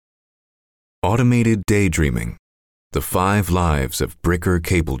Automated Daydreaming: The 5 Lives of Bricker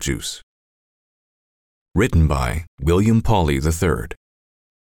Cable Juice. Written by William Pauley III.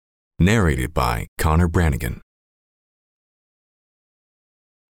 Narrated by Connor Brannigan.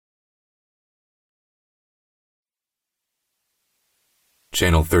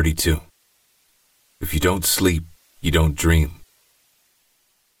 Channel 32. If you don't sleep, you don't dream.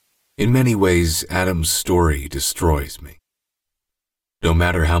 In many ways, Adam's story destroys me. No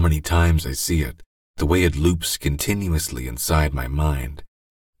matter how many times I see it, the way it loops continuously inside my mind,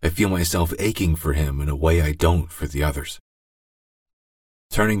 I feel myself aching for him in a way I don't for the others.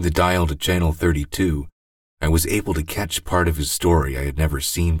 Turning the dial to Channel 32, I was able to catch part of his story I had never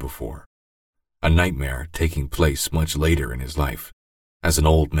seen before, a nightmare taking place much later in his life, as an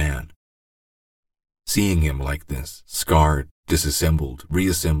old man. Seeing him like this, scarred, disassembled,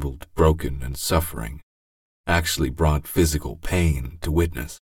 reassembled, broken, and suffering, actually brought physical pain to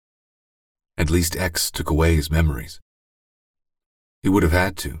witness. At least X took away his memories. He would have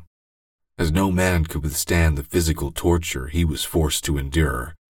had to, as no man could withstand the physical torture he was forced to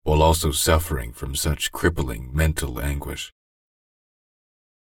endure while also suffering from such crippling mental anguish.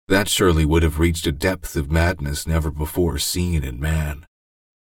 That surely would have reached a depth of madness never before seen in man.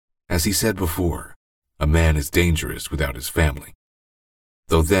 As he said before, a man is dangerous without his family,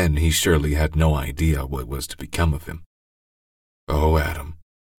 though then he surely had no idea what was to become of him. Oh, Adam,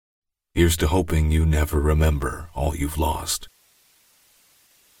 here's to hoping you never remember all you've lost.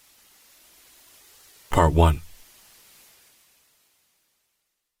 Part 1.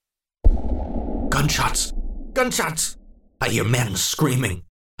 Gunshots! Gunshots! I hear men screaming.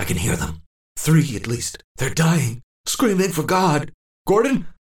 I can hear them. 3 at least. They're dying. Screaming for God. Gordon?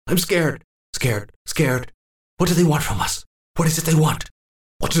 I'm scared. Scared. What do they want from us? What is it they want?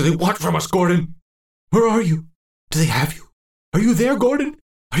 What do they want from us, Gordon? Where are you? Do they have you? Are you there, Gordon?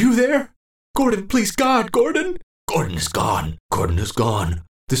 Are you there? Gordon, please, God, Gordon! Gordon is gone. Gordon is gone.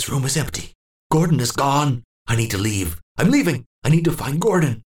 This room is empty. Gordon is gone. I need to leave. I'm leaving. I need to find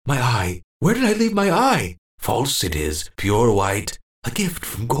Gordon. My eye. Where did I leave my eye? False it is. Pure white. A gift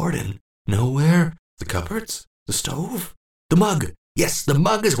from Gordon. Nowhere. The cupboards? The stove? The mug. Yes, the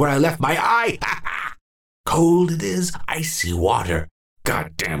mug is where I left my eye. Cold it is. Icy water.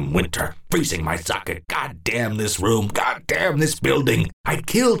 Goddamn winter. Freezing my socket. Goddamn this room. Goddamn this building. I'd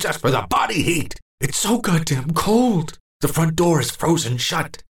kill just for the body heat. It's so goddamn cold. The front door is frozen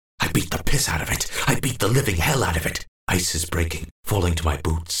shut. I beat the piss out of it. I beat the living hell out of it. Ice is breaking, falling to my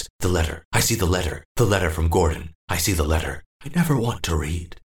boots. The letter. I see the letter. The letter from Gordon. I see the letter. I never want to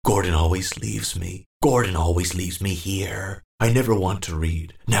read. Gordon always leaves me. Gordon always leaves me here. I never want to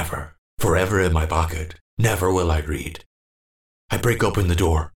read. Never. Forever in my pocket. Never will I read. I break open the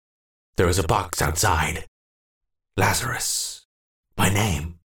door. There is a box outside. Lazarus. My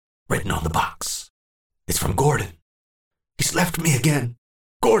name. Written on the box. It's from Gordon. He's left me again.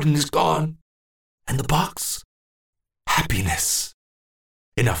 Gordon is gone. And the box? Happiness.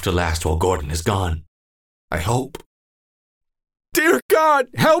 Enough to last while Gordon is gone. I hope. Dear God,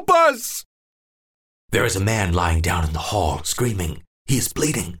 help us! There is a man lying down in the hall, screaming. He is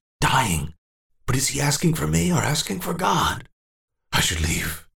bleeding, dying. But is he asking for me or asking for God? I should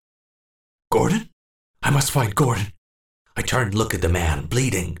leave. Gordon? I must find Gordon. I turn and look at the man,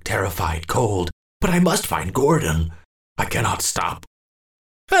 bleeding, terrified, cold. But I must find Gordon. I cannot stop.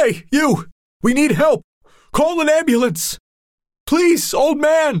 Hey, you! We need help! Call an ambulance! Please, old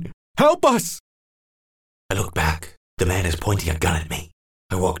man! Help us! I look back. The man is pointing a gun at me.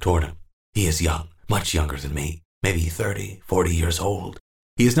 I walk toward him. He is young, much younger than me, maybe 30, 40 years old.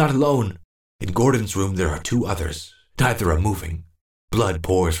 He is not alone. In Gordon's room there are 2 others. Neither are moving. Blood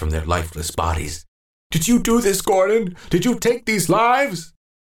pours from their lifeless bodies. Did you do this, Gordon? Did you take these lives?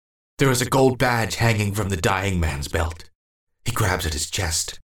 There is a gold badge hanging from the dying man's belt. He grabs at his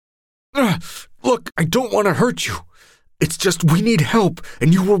chest. Look, I don't want to hurt you. It's just we need help,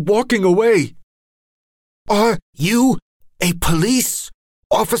 and you were walking away. Are you a police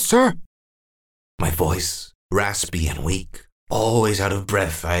officer? My voice, raspy and weak, always out of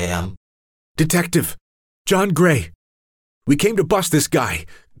breath I am. Detective, John Gray. We came to bust this guy,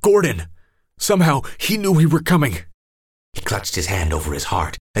 Gordon. Somehow he knew we were coming. He clutched his hand over his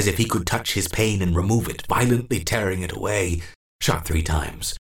heart, as if he could touch his pain and remove it, violently tearing it away. Shot 3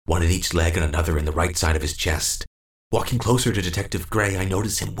 times, one in each leg and another in the right side of his chest. Walking closer to Detective Gray, I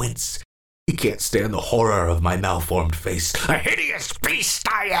notice him wince. He can't stand the horror of my malformed face. A hideous beast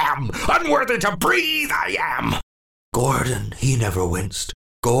I am! Unworthy to breathe I am! Gordon, he never winced.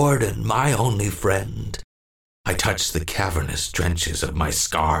 Gordon, my only friend. I touch the cavernous trenches of my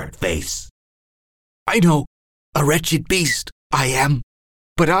scarred face. I know, a wretched beast I am,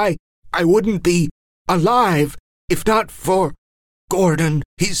 but I I wouldn't be alive if not for Gordon.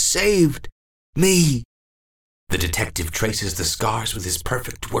 He's saved me. The detective traces the scars with his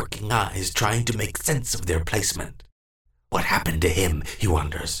perfect working eyes, trying to make sense of their placement. What happened to him, he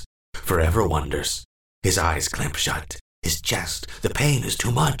wonders. Forever wonders. His eyes clamp shut. His chest, the pain is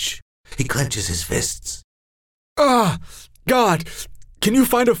too much. He clenches his fists. God, can you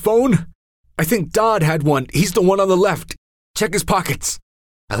find a phone? I think Dodd had one. He's the one on the left. Check his pockets.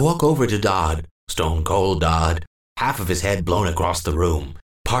 I walk over to Dodd, stone cold Dodd, half of his head blown across the room,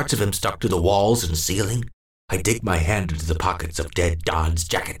 parts of him stuck to the walls and ceiling. I dig my hand into the pockets of dead Dodd's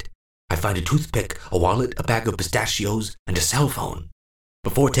jacket. I find a toothpick, a wallet, a bag of pistachios, and a cell phone.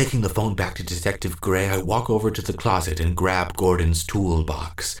 Before taking the phone back to Detective Gray, I walk over to the closet and grab Gordon's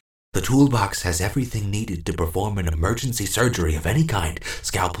toolbox. The toolbox has everything needed to perform an emergency surgery of any kind.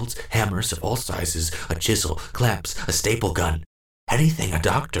 Scalpels, hammers of all sizes, a chisel, clamps, a staple gun. Anything a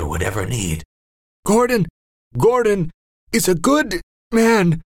doctor would ever need. Gordon is a good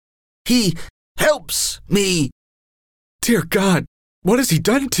man. He helps me. Dear God, what has he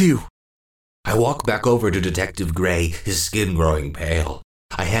done to you? I walk back over to Detective Gray, his skin growing pale.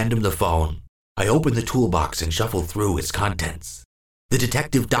 I hand him the phone. I open the toolbox and shuffle through its contents. The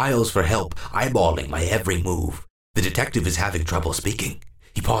detective dials for help, eyeballing my every move. The detective is having trouble speaking.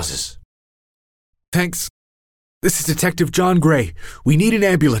 He pauses. Thanks. This is Detective John Gray. We need an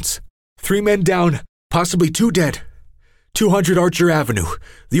ambulance. 3 men down, possibly 2 dead. 200 Archer Avenue,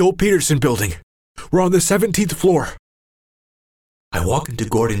 the old Peterson building. We're on the 17th floor. I walk into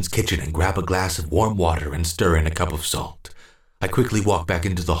Gordon's kitchen and grab a glass of warm water and stir in a cup of salt. I quickly walk back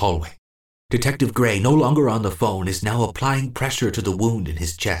into the hallway. Detective Gray, no longer on the phone, is now applying pressure to the wound in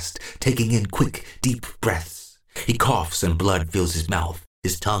his chest, taking in quick, deep breaths. He coughs and blood fills his mouth,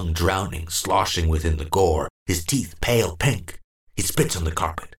 his tongue drowning, sloshing within the gore, his teeth pale pink. He spits on the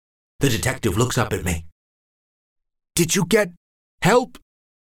carpet. The detective looks up at me. Did you get help?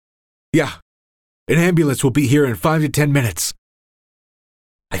 Yeah. An ambulance will be here in 5 to 10 minutes.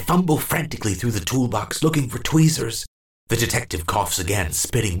 I fumble frantically through the toolbox looking for tweezers. The detective coughs again,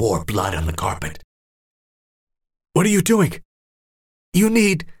 spitting more blood on the carpet. What are you doing? You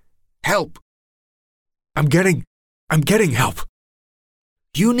need help. I'm getting help.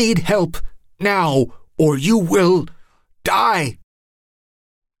 You need help now, or you will die.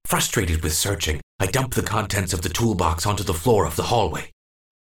 Frustrated with searching, I dump the contents of the toolbox onto the floor of the hallway.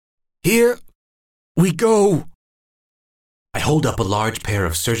 Here we go. I hold up a large pair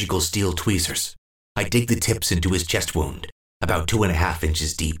of surgical steel tweezers. I dig the tips into his chest wound. About 2.5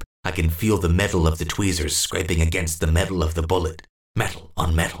 inches deep, I can feel the metal of the tweezers scraping against the metal of the bullet. Metal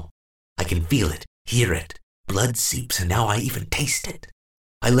on metal. I can feel it, hear it. Blood seeps, and now I even taste it.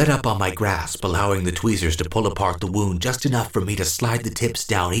 I let up on my grasp, allowing the tweezers to pull apart the wound just enough for me to slide the tips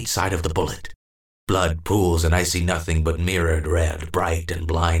down each side of the bullet. Blood pools, and I see nothing but mirrored red, bright and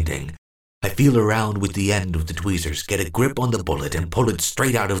blinding. I feel around with the end of the tweezers, get a grip on the bullet, and pull it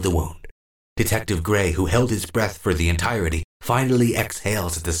straight out of the wound. Detective Gray, who held his breath for the entirety, finally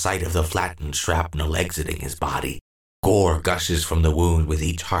exhales at the sight of the flattened shrapnel exiting his body. Gore gushes from the wound with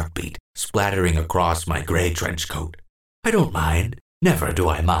each heartbeat, splattering across my gray trench coat. I don't mind. Never do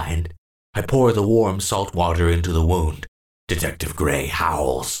I mind. I pour the warm salt water into the wound. Detective Gray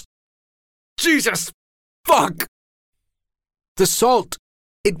howls. Jesus! Fuck! The salt!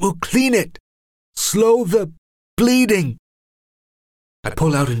 It will clean it! Slow the bleeding! I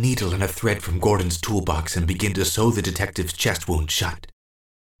pull out a needle and a thread from Gordon's toolbox and begin to sew the detective's chest wound shut.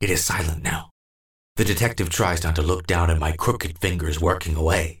 It is silent now. The detective tries not to look down at my crooked fingers working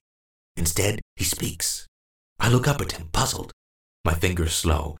away. Instead, he speaks. I look up at him, puzzled. My fingers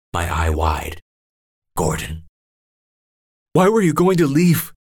slow, my eye wide. Gordon. Why were you going to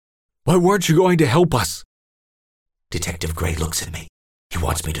leave? Why weren't you going to help us? Detective Gray looks at me. He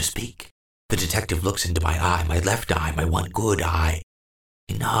wants me to speak. The detective looks into my eye, my left eye, my one good eye.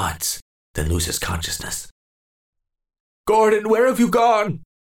 He nods, then loses consciousness. Gordon, where have you gone?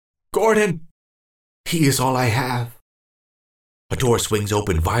 Gordon! He is all I have. A door swings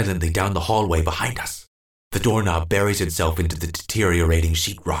open violently down the hallway behind us. The doorknob buries itself into the deteriorating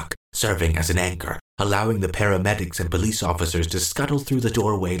sheetrock, serving as an anchor, allowing the paramedics and police officers to scuttle through the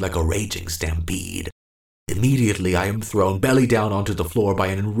doorway like a raging stampede. Immediately, I am thrown belly down onto the floor by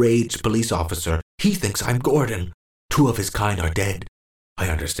an enraged police officer. He thinks I'm Gordon. 2 of his kind are dead. I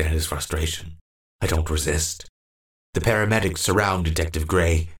understand his frustration. I don't resist. The paramedics surround Detective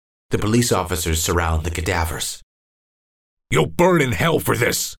Gray. The police officers surround the cadavers. You'll burn in hell for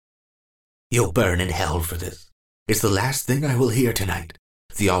this! You'll burn in hell for this. It's the last thing I will hear tonight.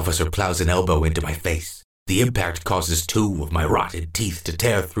 The officer plows an elbow into my face. The impact causes 2 of my rotted teeth to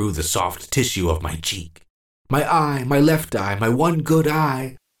tear through the soft tissue of my cheek. My eye, my left eye, my one good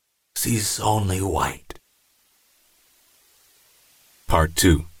eye, sees only white. Part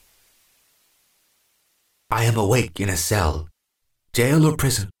 2. I am awake in a cell. Jail or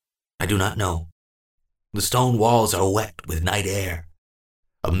prison, I do not know. The stone walls are wet with night air.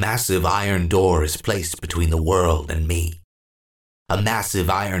 A massive iron door is placed between the world and me. A massive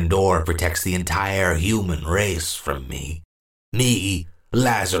iron door protects the entire human race from me. Me,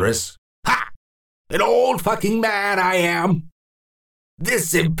 Lazarus. Ha! An old fucking man I am.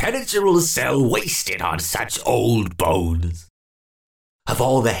 This impenetrable cell wasted on such old bones. Of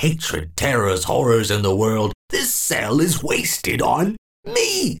all the hatred, terrors, horrors in the world, this cell is wasted on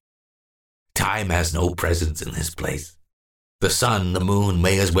me. Time has no presence in this place. The sun, the moon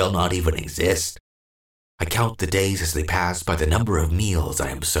may as well not even exist. I count the days as they pass by the number of meals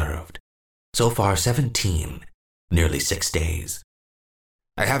I am served. So far 17, nearly 6 days.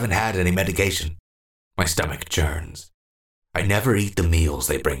 I haven't had any medication. My stomach churns. I never eat the meals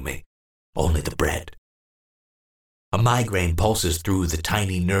they bring me, only the bread. A migraine pulses through the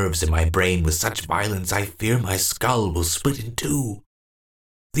tiny nerves in my brain with such violence I fear my skull will split in 2.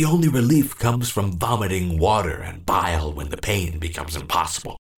 The only relief comes from vomiting water and bile when the pain becomes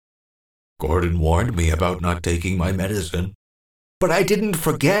impossible. Gordon warned me about not taking my medicine. But I didn't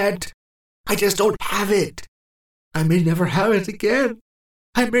forget. I just don't have it. I may never have it again.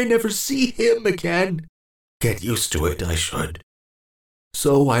 I may never see him again. Get used to it, I should.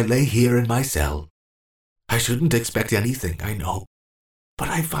 So I lay here in my cell. I shouldn't expect anything, I know. But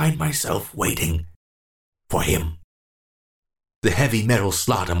I find myself waiting for him. The heavy metal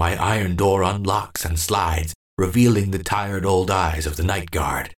slot on my iron door unlocks and slides, revealing the tired old eyes of the night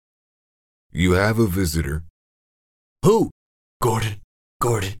guard. You have a visitor. Who? Gordon.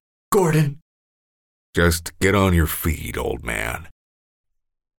 Just get on your feet, old man.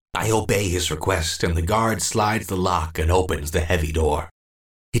 I obey his request, and the guard slides the lock and opens the heavy door.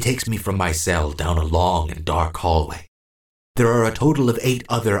 He takes me from my cell down a long and dark hallway. There are a total of 8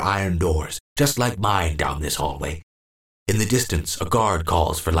 other iron doors, just like mine down this hallway. In the distance, a guard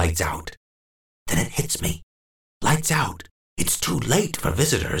calls for lights out. Then it hits me. Lights out. It's too late for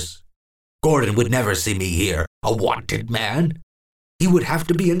visitors. Gordon would never see me here, a wanted man. He would have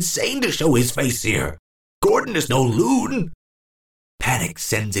to be insane to show his face here. Gordon is no loon. Panic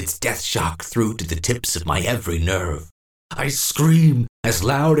sends its death shock through to the tips of my every nerve. I scream as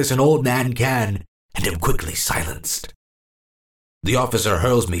loud as an old man can, and am quickly silenced. The officer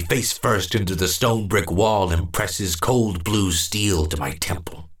hurls me face first into the stone brick wall and presses cold blue steel to my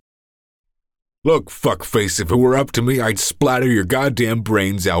temple. Look, fuckface, if it were up to me, I'd splatter your goddamn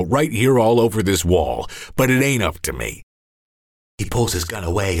brains out right here all over this wall, but it ain't up to me. He pulls his gun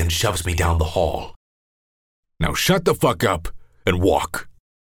away and shoves me down the hall. Now shut the fuck up and walk.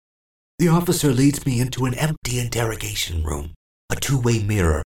 The officer leads me into an empty interrogation room, a 2-way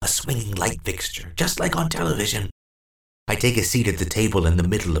mirror, a swinging light fixture, just like on television. I take a seat at the table in the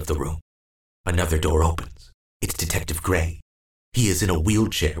middle of the room. Another door opens. It's Detective Gray. He is in a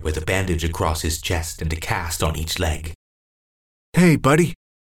wheelchair with a bandage across his chest and a cast on each leg. Hey, buddy.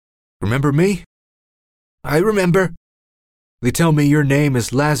 Remember me? I remember. They tell me your name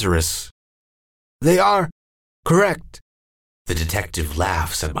is Lazarus. They are correct. The detective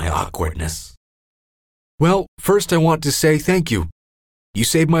laughs at my awkwardness. Well, first I want to say thank you. You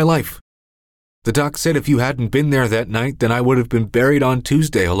saved my life. The doc said if you hadn't been there that night, then I would have been buried on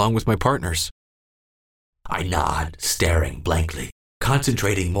Tuesday along with my partners. I nod, staring blankly,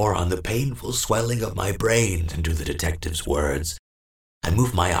 concentrating more on the painful swelling of my brain than to the detective's words. I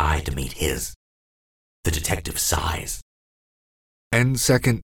move my eye to meet his. The detective sighs. And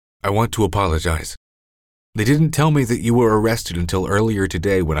second, I want to apologize. They didn't tell me that you were arrested until earlier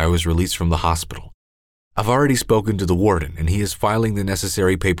today when I was released from the hospital. I've already spoken to the warden, and he is filing the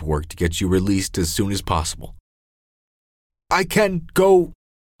necessary paperwork to get you released as soon as possible. I can go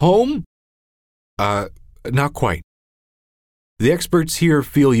home? Not quite. The experts here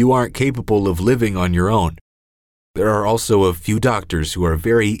feel you aren't capable of living on your own. There are also a few doctors who are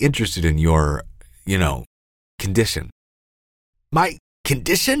very interested in your, condition. My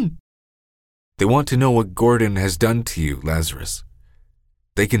condition? They want to know what Gordon has done to you, Lazarus.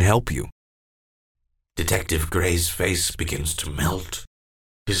 They can help you. Detective Gray's face begins to melt.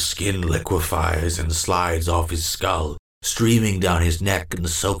 His skin liquefies and slides off his skull, streaming down his neck and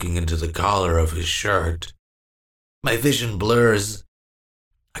soaking into the collar of his shirt. My vision blurs.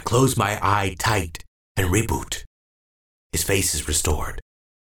 I close my eye tight and reboot. His face is restored.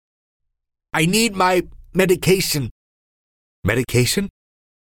 I need my medication. Medication?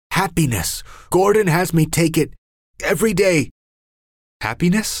 Happiness. Gordon has me take it every day.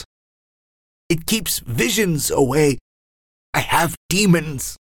 Happiness? It keeps visions away. I have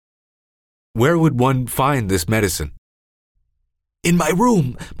demons. Where would one find this medicine? In my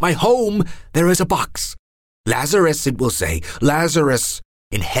room, my home, there is a box. Lazarus, it will say. Lazarus,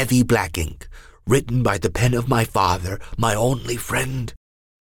 in heavy black ink, written by the pen of my father, my only friend.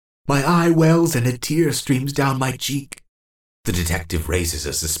 My eye wells and a tear streams down my cheek. The detective raises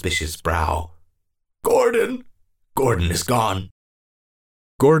a suspicious brow. Gordon! Gordon is gone.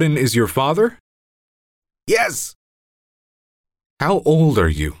 Gordon is your father? Yes. How old are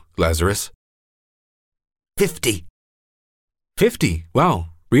you, Lazarus? 50. 50? Wow,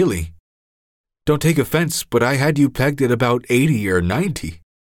 really? Don't take offense, but I had you pegged at about 80 or 90.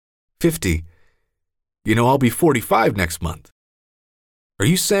 50. You know, I'll be 45 next month. Are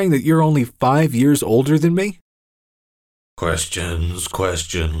you saying that you're only 5 years older than me? Questions,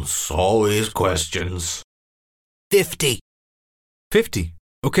 always questions. 50. 50.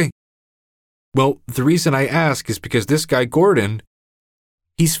 Okay. Well, the reason I ask is because this guy Gordon,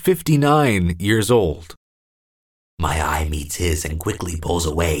 he's 59 years old. My eye meets his and quickly pulls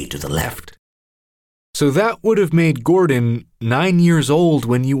away to the left. So that would have made Gordon 9 years old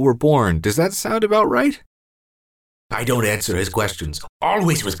when you were born. Does that sound about right? I don't answer his questions.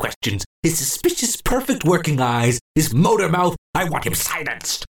 Always with questions. His suspicious, perfect working eyes, his motor mouth. I want him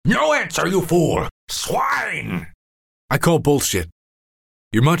silenced. No answer, you fool! Swine! I call bullshit.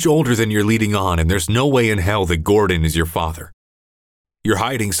 You're much older than you're leading on, and there's no way in hell that Gordon is your father. You're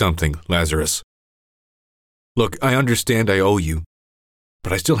hiding something, Lazarus. Look, I understand I owe you,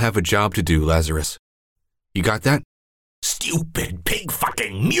 but I still have a job to do, Lazarus. You got that? Stupid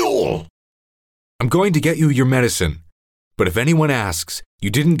pig-fucking mule! I'm going to get you your medicine, but if anyone asks, you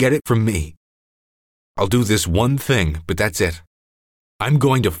didn't get it from me. I'll do this one thing, but that's it. I'm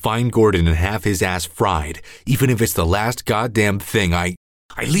going to find Gordon and have his ass fried, even if it's the last goddamn thing I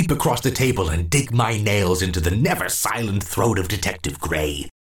leap across the table and dig my nails into the never-silent throat of Detective Gray.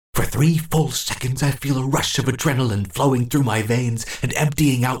 For 3 full seconds, I feel a rush of adrenaline flowing through my veins and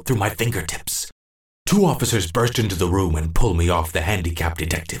emptying out through my fingertips. 2 officers burst into the room and pull me off the handicapped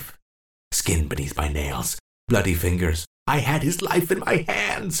detective. Skin beneath my nails, bloody fingers. I had his life in my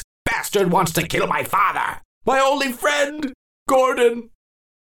hands. Bastard wants to kill my father. My only friend, Gordon.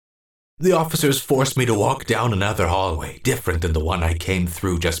 The officers forced me to walk down another hallway, different than the one I came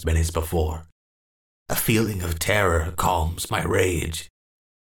through just minutes before. A feeling of terror calms my rage.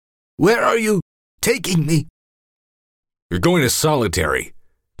 Where are you taking me? You're going to solitary.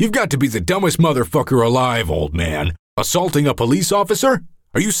 You've got to be the dumbest motherfucker alive, old man. Assaulting a police officer?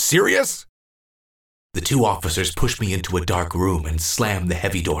 Are you serious? The 2 officers push me into a dark room and slam the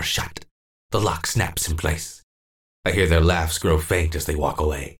heavy door shut. The lock snaps in place. I hear their laughs grow faint as they walk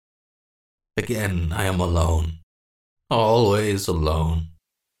away. Again, I am alone. Always alone.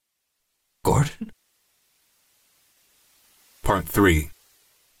 Gordon? Part 3.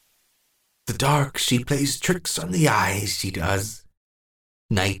 The dark, she plays tricks on the eyes, she does.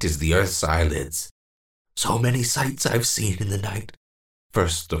 Night is the earth's eyelids. So many sights I've seen in the night.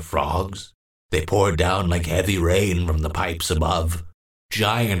 First the frogs. They poured down like heavy rain from the pipes above.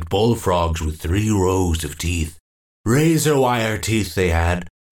 Giant bullfrogs with 3 rows of teeth. Razor-wire teeth they had,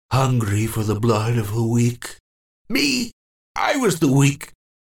 hungry for the blood of the weak. Me! I was the weak.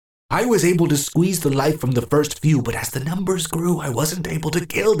 I was able to squeeze the life from the first few, but as the numbers grew, I wasn't able to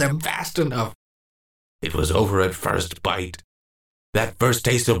kill them fast enough. It was over at first bite. That first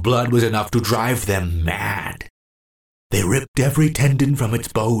taste of blood was enough to drive them mad. They ripped every tendon from its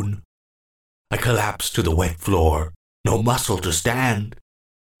bone. I collapsed to the wet floor, no muscle to stand.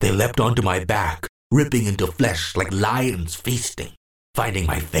 They leapt onto my back, ripping into flesh like lions feasting. Finding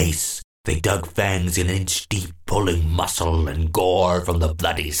my face, they dug fangs an inch deep, pulling muscle and gore from the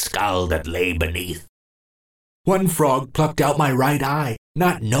bloody skull that lay beneath. One frog plucked out my right eye,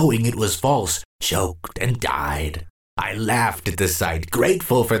 not knowing it was false, choked and died. I laughed at the sight,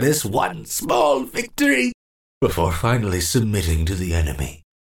 grateful for this one small victory, before finally submitting to the enemy.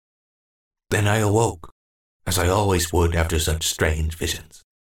 Then I awoke, as I always would after such strange visions,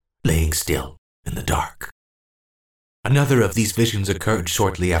 laying still in the dark. Another of these visions occurred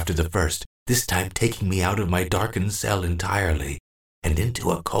shortly after the first, this time taking me out of my darkened cell entirely and into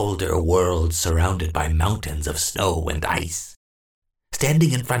a colder world surrounded by mountains of snow and ice.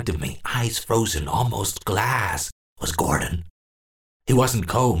 Standing in front of me, eyes frozen, almost glass, was Gordon. He wasn't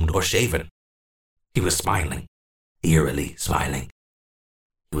combed or shaven. He was smiling, eerily smiling.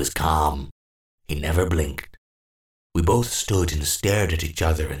 He was calm. He never blinked. We both stood and stared at each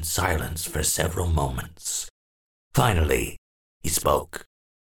other in silence for several moments. Finally, he spoke.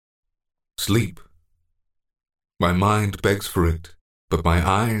 Sleep. My mind begs for it, but my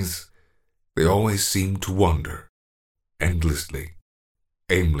eyes, they always seem to wander, endlessly,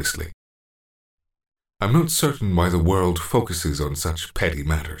 aimlessly. I'm not certain why the world focuses on such petty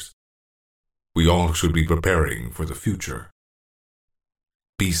matters. We all should be preparing for the future.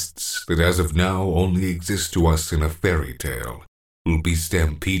 Beasts that as of now only exist to us in a fairy tale will be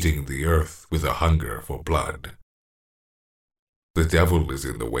stampeding the earth with a hunger for blood. The devil is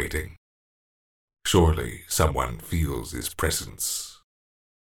in the waiting. Surely someone feels his presence.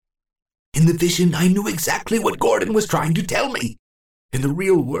 In the vision, I knew exactly what Gordon was trying to tell me. In the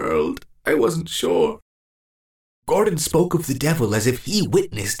real world, I wasn't sure. Gordon spoke of the devil as if he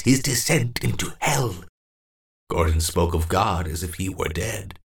witnessed his descent into hell. Gordon spoke of God as if he were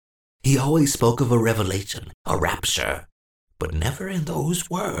dead. He always spoke of a revelation, a rapture, but never in those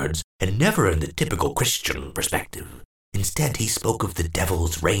words, and never in the typical Christian perspective. Instead, he spoke of the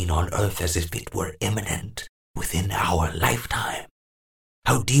devil's reign on earth as if it were imminent, within our lifetime.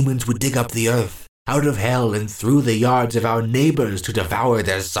 How demons would dig up the earth, out of hell and through the yards of our neighbors to devour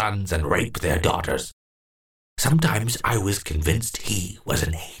their sons and rape their daughters. Sometimes I was convinced he was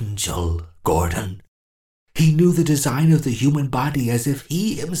an angel, Gordon. He knew the design of the human body as if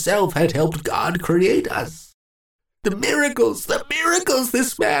he himself had helped God create us. The miracles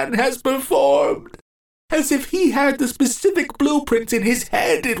this man has performed! As if he had the specific blueprints in his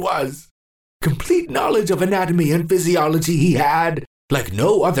head, it was. Complete knowledge of anatomy and physiology he had, like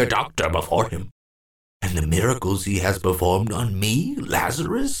no other doctor before him. And the miracles he has performed on me,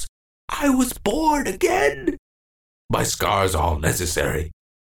 Lazarus, I was born again. My scars all necessary.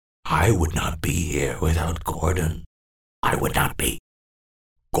 I would not be here without Gordon. I would not be.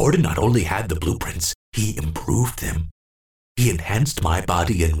 Gordon not only had the blueprints, he improved them. He enhanced my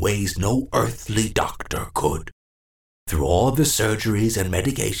body in ways no earthly doctor could. Through all the surgeries and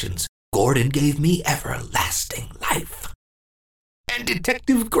medications, Gordon gave me everlasting life. And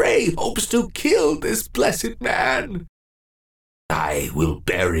Detective Gray hopes to kill this blessed man. I will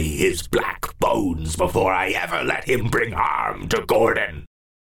bury his black bones before I ever let him bring harm to Gordon.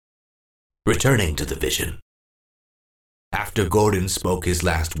 Returning to the vision. After Gordon spoke his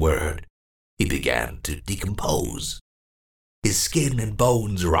last word, he began to decompose. His skin and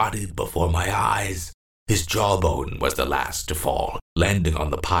bones rotted before my eyes. His jawbone was the last to fall, landing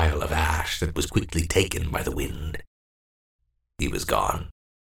on the pile of ash that was quickly taken by the wind. He was gone.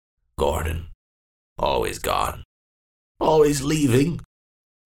 Gordon. Always gone. Always leaving.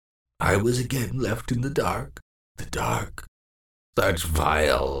 I was again left in the dark. The dark. Such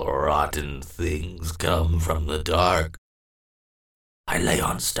vile, rotten things come from the dark. I lay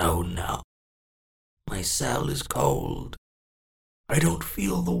on stone now. My cell is cold. I don't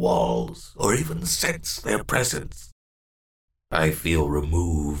feel the walls or even sense their presence. I feel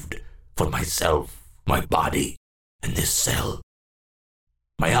removed from myself, my body, and this cell.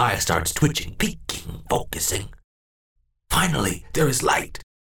 My eye starts twitching, peeking, focusing. Finally, there is light.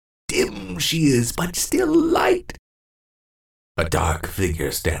 Dim she is, but still light. A dark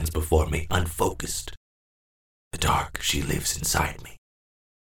figure stands before me, unfocused. The dark, she lives inside me.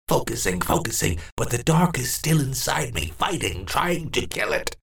 Focusing, but the dark is still inside me, fighting, trying to kill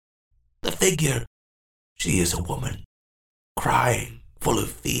it. The figure, she is a woman, crying, full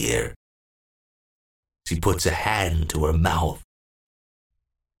of fear. She puts a hand to her mouth.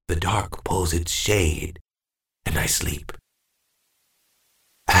 The dark pulls its shade, and I sleep.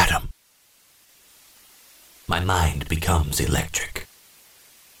 Adam. My mind becomes electric.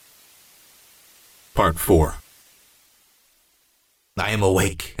 Part 4. I am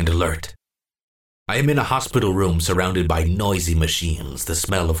awake and alert. I am in a hospital room surrounded by noisy machines, the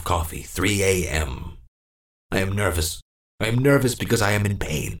smell of coffee, 3 a.m. I am nervous. I am nervous because I am in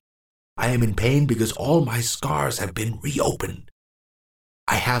pain. I am in pain because all my scars have been reopened.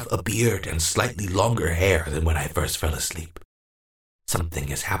 I have a beard and slightly longer hair than when I first fell asleep. Something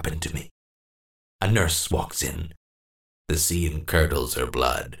has happened to me. A nurse walks in. The scene curdles her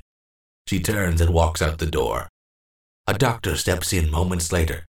blood. She turns and walks out the door. A doctor steps in moments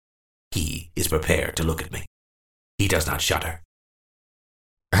later. He is prepared to look at me. He does not shudder.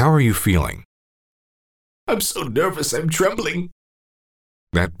 How are you feeling? I'm so nervous, I'm trembling.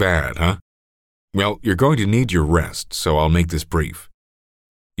 That bad, huh? Well, you're going to need your rest, so I'll make this brief.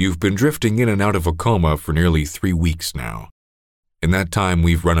 You've been drifting in and out of a coma for nearly 3 weeks now. In that time,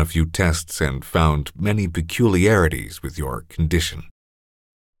 we've run a few tests and found many peculiarities with your condition.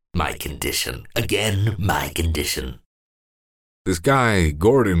 My condition. Again, my condition. This guy,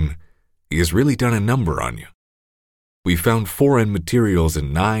 Gordon, he has really done a number on you. We found foreign materials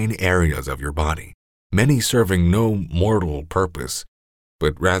in 9 areas of your body, many serving no mortal purpose,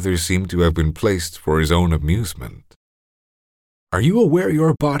 but rather seemed to have been placed for his own amusement. Are you aware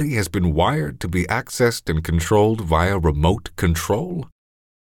your body has been wired to be accessed and controlled via remote control?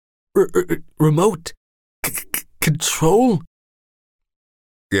 Remote control?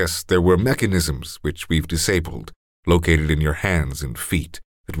 Yes, there were mechanisms which we've disabled, located in your hands and feet,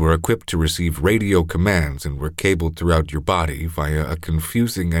 that were equipped to receive radio commands and were cabled throughout your body via a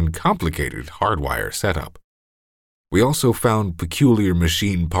confusing and complicated hardwire setup. We also found peculiar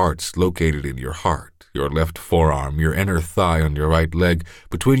machine parts located in your heart, your left forearm, your inner thigh on your right leg,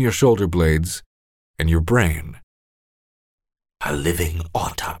 between your shoulder blades, and your brain. A living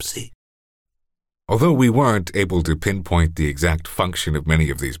autopsy. Although we weren't able to pinpoint the exact function of many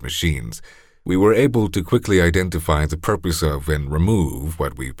of these machines, we were able to quickly identify the purpose of and remove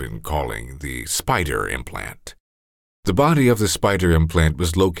what we've been calling the spider implant. The body of the spider implant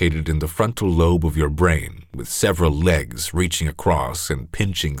was located in the frontal lobe of your brain, with several legs reaching across and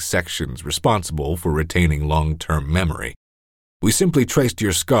pinching sections responsible for retaining long-term memory. We simply traced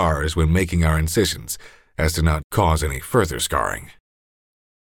your scars when making our incisions, as to not cause any further scarring.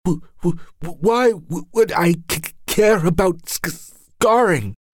 Why would I care about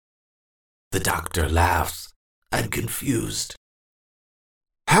scarring? The doctor laughs. I'm confused.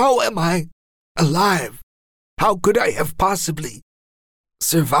 How am I alive? How could I have possibly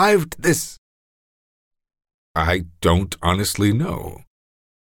survived this? I don't honestly know.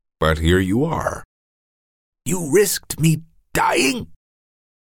 But here you are. You risked me dying?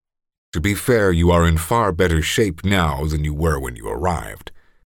 To be fair, you are in far better shape now than you were when you arrived.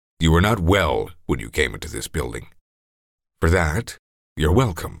 You were not well when you came into this building. For that, you're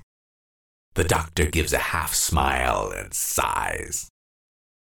welcome. The doctor gives a half smile and sighs.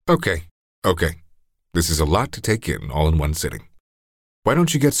 Okay. This is a lot to take in all in one sitting. Why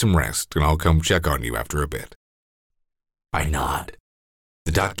don't you get some rest, and I'll come check on you after a bit. I nod.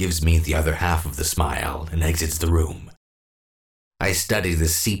 The doc gives me the other half of the smile and exits the room. I study the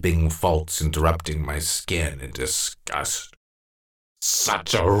seeping faults interrupting my skin in disgust.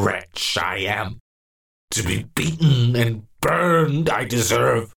 Such a wretch I am. To be beaten and burned I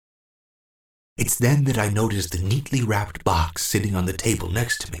deserve. It's then that I notice the neatly wrapped box sitting on the table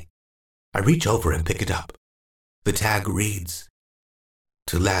next to me. I reach over and pick it up. The tag reads,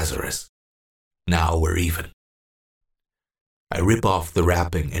 "To Lazarus. Now we're even." I rip off the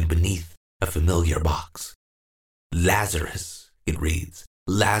wrapping and beneath a familiar box. Lazarus, it reads.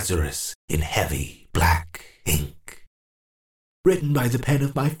 Lazarus in heavy black ink. Written by the pen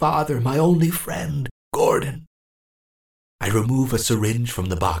of my father, my only friend, Gordon. I remove a syringe from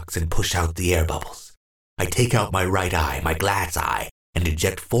the box and push out the air bubbles. I take out my right eye, my glass eye, and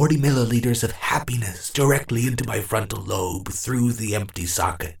inject 40 milliliters of happiness directly into my frontal lobe through the empty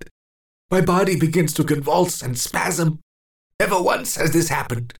socket. My body begins to convulse and spasm. Never once has this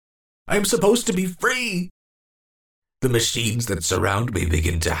happened. I am supposed to be free. The machines that surround me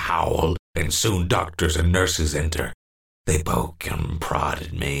begin to howl, and soon doctors and nurses enter. They poke and prod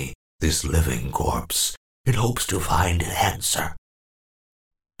at me, this living corpse, in hopes to find an answer.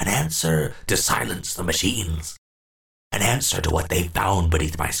 An answer to silence the machines. An answer to what they found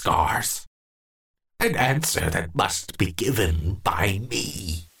beneath my scars. An answer that must be given by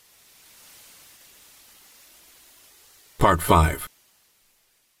me. Part 5.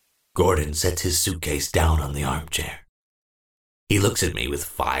 Gordon sets his suitcase down on the armchair. He looks at me with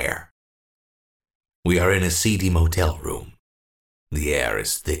fire. We are in a seedy motel room. The air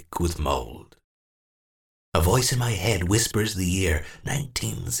is thick with mold. A voice in my head whispers the year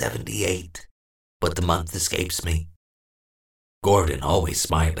 1978, but the month escapes me. Gordon, always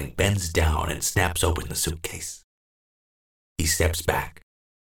smiling, bends down and snaps open the suitcase. He steps back.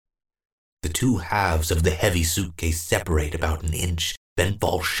 The two halves of the heavy suitcase separate about an inch, then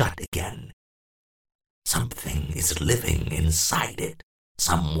fall shut again. Something is living inside it.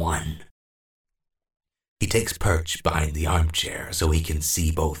 Someone. He takes perch behind the armchair so he can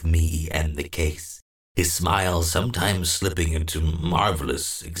see both me and the case, his smile sometimes slipping into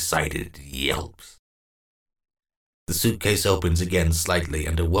marvelous, excited yelps. The suitcase opens again slightly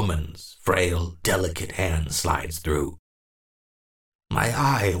and a woman's frail, delicate hand slides through. My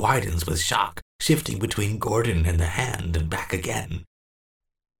eye widens with shock, shifting between Gordon and the hand and back again.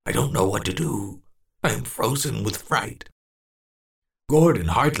 I don't know what to do. I am frozen with fright. Gordon,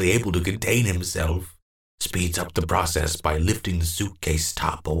 hardly able to contain himself, speeds up the process by lifting the suitcase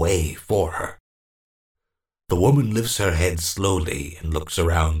top away for her. The woman lifts her head slowly and looks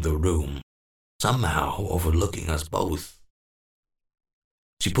around the room, somehow overlooking us both.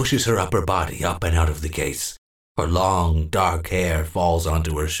 She pushes her upper body up and out of the case. Her long, dark hair falls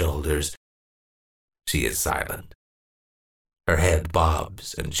onto her shoulders. She is silent. Her head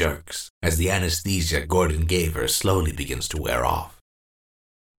bobs and jerks as the anesthesia Gordon gave her slowly begins to wear off.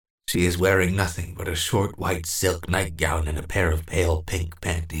 She is wearing nothing but a short white silk nightgown and a pair of pale pink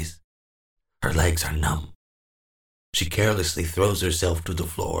panties. Her legs are numb. She carelessly throws herself to the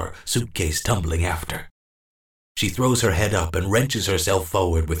floor, suitcase tumbling after. She throws her head up and wrenches herself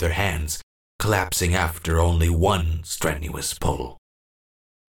forward with her hands, collapsing after only one strenuous pull.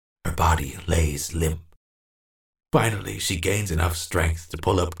 Her body lays limp. Finally, she gains enough strength to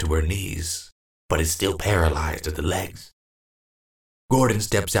pull up to her knees, but is still paralyzed at the legs. Gordon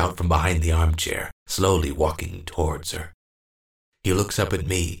steps out from behind the armchair, slowly walking towards her. He looks up at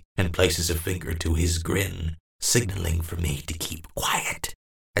me and places a finger to his grin, signaling for me to keep quiet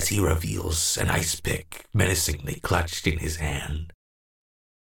as he reveals an ice pick menacingly clutched in his hand.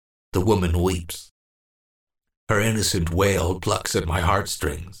 The woman weeps. Her innocent wail plucks at my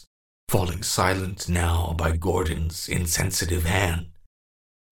heartstrings, falling silent now by Gordon's insensitive hand.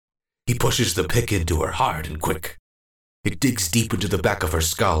 He pushes the pick into her hard and quick. It digs deep into the back of her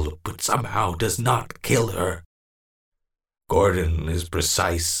skull, but somehow does not kill her. Gordon is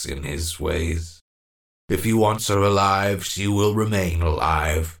precise in his ways. If he wants her alive, she will remain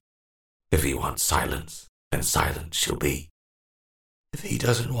alive. If he wants silence, then silent she'll be. If he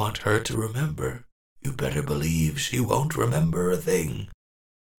doesn't want her to remember, you better believe she won't remember a thing.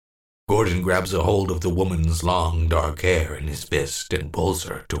 Gordon grabs a hold of the woman's long, dark hair in his fist and pulls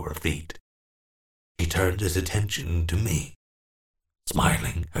her to her feet. He turns his attention to me,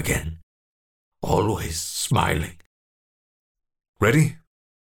 smiling again, always smiling. Ready?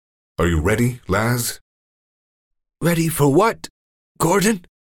 Are you ready, Laz? Ready for what, Gordon?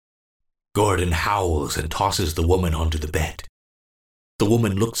 Gordon howls and tosses the woman onto the bed. The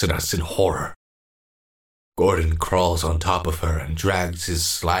woman looks at us in horror. Gordon crawls on top of her and drags his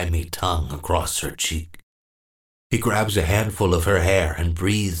slimy tongue across her cheek. He grabs a handful of her hair and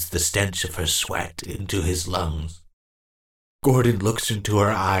breathes the stench of her sweat into his lungs. Gordon looks into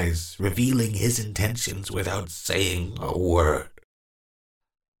her eyes, revealing his intentions without saying a word.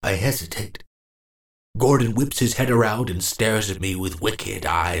 I hesitate. Gordon whips his head around and stares at me with wicked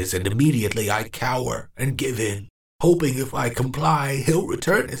eyes, and immediately I cower and give in, hoping if I comply, he'll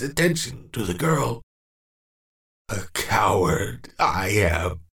return his attention to the girl. A coward I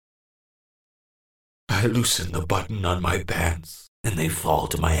am. I loosen the button on my pants, and they fall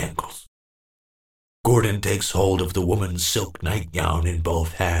to my ankles. Gordon takes hold of the woman's silk nightgown in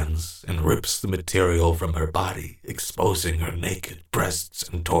both hands and rips the material from her body, exposing her naked breasts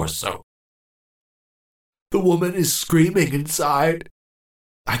and torso. The woman is screaming inside.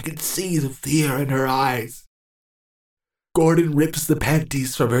 I can see the fear in her eyes. Gordon rips the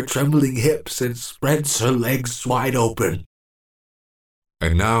panties from her trembling hips and spreads her legs wide open.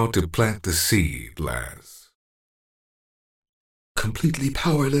 And now to plant the seed, Laz. Completely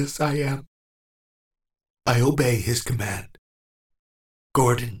powerless I am. I obey his command.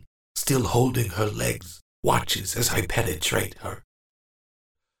 Gordon, still holding her legs, watches as I penetrate her.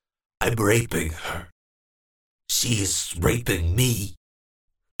 I'm raping her. She is raping me.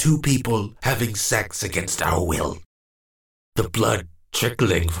 Two people having sex against our will. The blood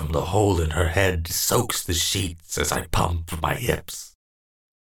trickling from the hole in her head soaks the sheets as I pump my hips.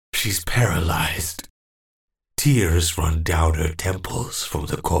 She's paralyzed. Tears run down her temples from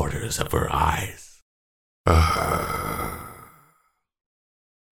the corners of her eyes.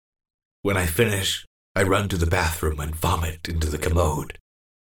 When I finish, I run to the bathroom and vomit into the commode.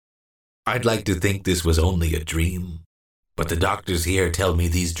 I'd like to think this was only a dream, but the doctors here tell me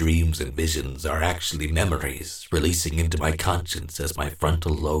these dreams and visions are actually memories releasing into my conscience as my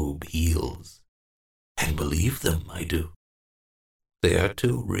frontal lobe heals. And believe them, I do. They are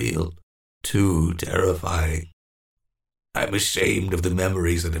too real, too terrifying. I'm ashamed of the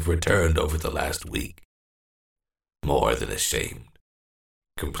memories that have returned over the last week. More than ashamed.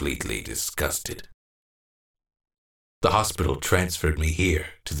 Completely disgusted. The hospital transferred me here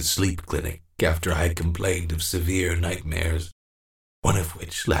to the sleep clinic after I had complained of severe nightmares, one of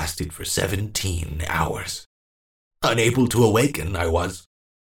which lasted for 17 hours. Unable to awaken, I was.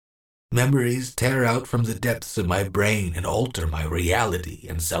 Memories tear out from the depths of my brain and alter my reality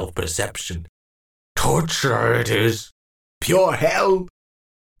and self-perception. Torture it is. Pure hell.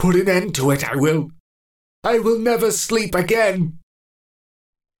 Put an end to it, I will. I will never sleep again.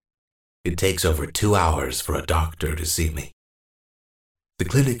 It takes over 2 hours for a doctor to see me. The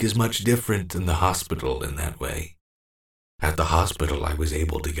clinic is much different than the hospital in that way. At the hospital, I was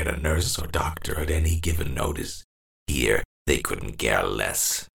able to get a nurse or doctor at any given notice. Here, they couldn't care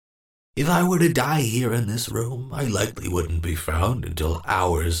less. If I were to die here in this room, I likely wouldn't be found until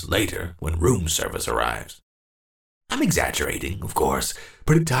hours later when room service arrives. I'm exaggerating, of course,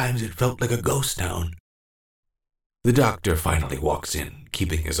 but at times it felt like a ghost town. The doctor finally walks in,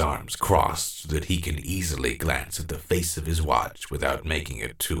 keeping his arms crossed so that he can easily glance at the face of his watch without making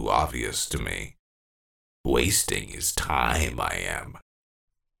it too obvious to me. Wasting his time, I am.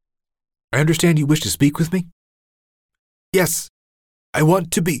 I understand you wish to speak with me? Yes, I want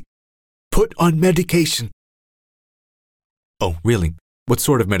to be put on medication. Oh, really? What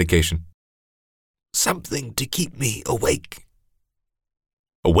sort of medication? Something to keep me awake.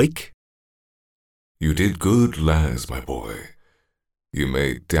 Awake? You did good, Laz, my boy. You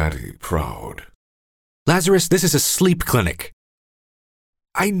made Daddy proud. Lazarus, this is a sleep clinic.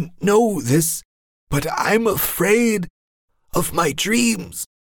 I know this, but I'm afraid of my dreams.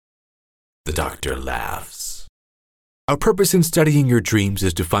 The doctor laughs. Our purpose in studying your dreams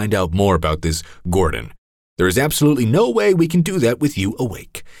is to find out more about this Gordon. There is absolutely no way we can do that with you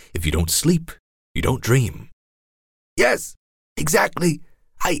awake. If you don't sleep, you don't dream. Yes, exactly.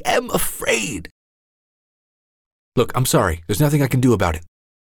 I am afraid. Look, I'm sorry. There's nothing I can do about it.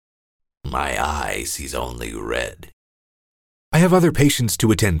 My eye sees only red. I have other patients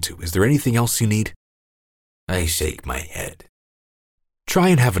to attend to. Is there anything else you need? I shake my head. Try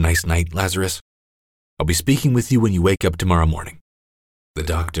and have a nice night, Lazarus. I'll be speaking with you when you wake up tomorrow morning. The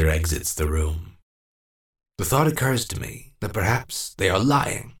doctor exits the room. The thought occurs to me that perhaps they are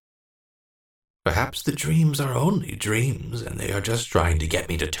lying. Perhaps the dreams are only dreams and they are just trying to get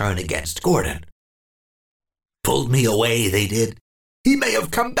me to turn against Gordon. Pulled me away, they did. He may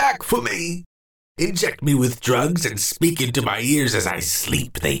have come back for me. Inject me with drugs and speak into my ears as I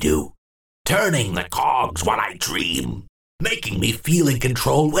sleep, they do. Turning the cogs while I dream. Making me feel in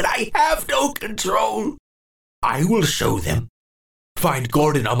control when I have no control. I will show them. Find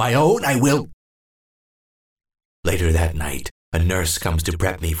Gordon on my own, I will. Later that night, a nurse comes to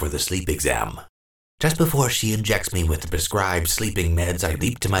prep me for the sleep exam. Just before she injects me with the prescribed sleeping meds, I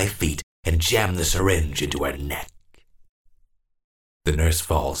leap to my feet and jam the syringe into her neck. The nurse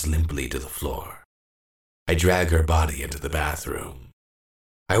falls limply to the floor. I drag her body into the bathroom.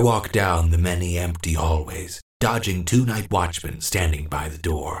 I walk down the many empty hallways, dodging 2 night watchmen standing by the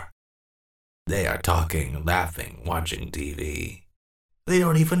door. They are talking, laughing, watching TV. They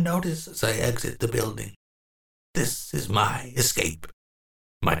don't even notice as I exit the building. This is my escape.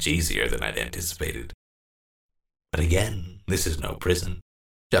 Much easier than I'd anticipated. But again, this is no prison.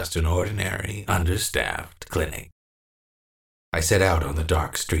 Just an ordinary, understaffed clinic. I set out on the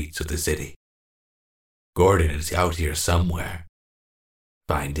dark streets of the city. Gordon is out here somewhere.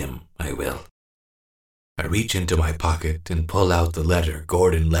 Find him, I will. I reach into my pocket and pull out the letter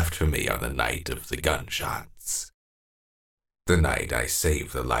Gordon left for me on the night of the gunshots. The night I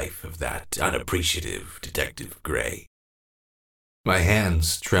saved the life of that unappreciative Detective Gray. My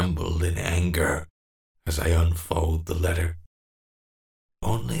hands tremble in anger as I unfold the letter.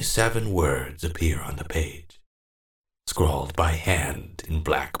 Only 7 words appear on the page, scrawled by hand in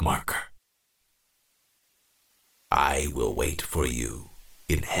black marker. I will wait for you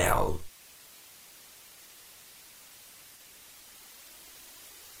in hell.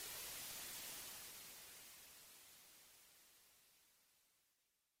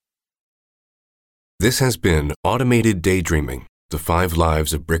 This has been Automated Daydreaming, The 5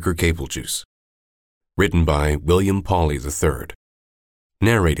 Lives of Bricker Cable Juice. Written by William Pawley III.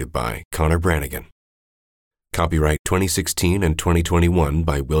 Narrated by Connor Brannigan. Copyright 2016 and 2021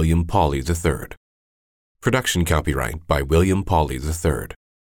 by William Pawley III. Production copyright by William Pawley III.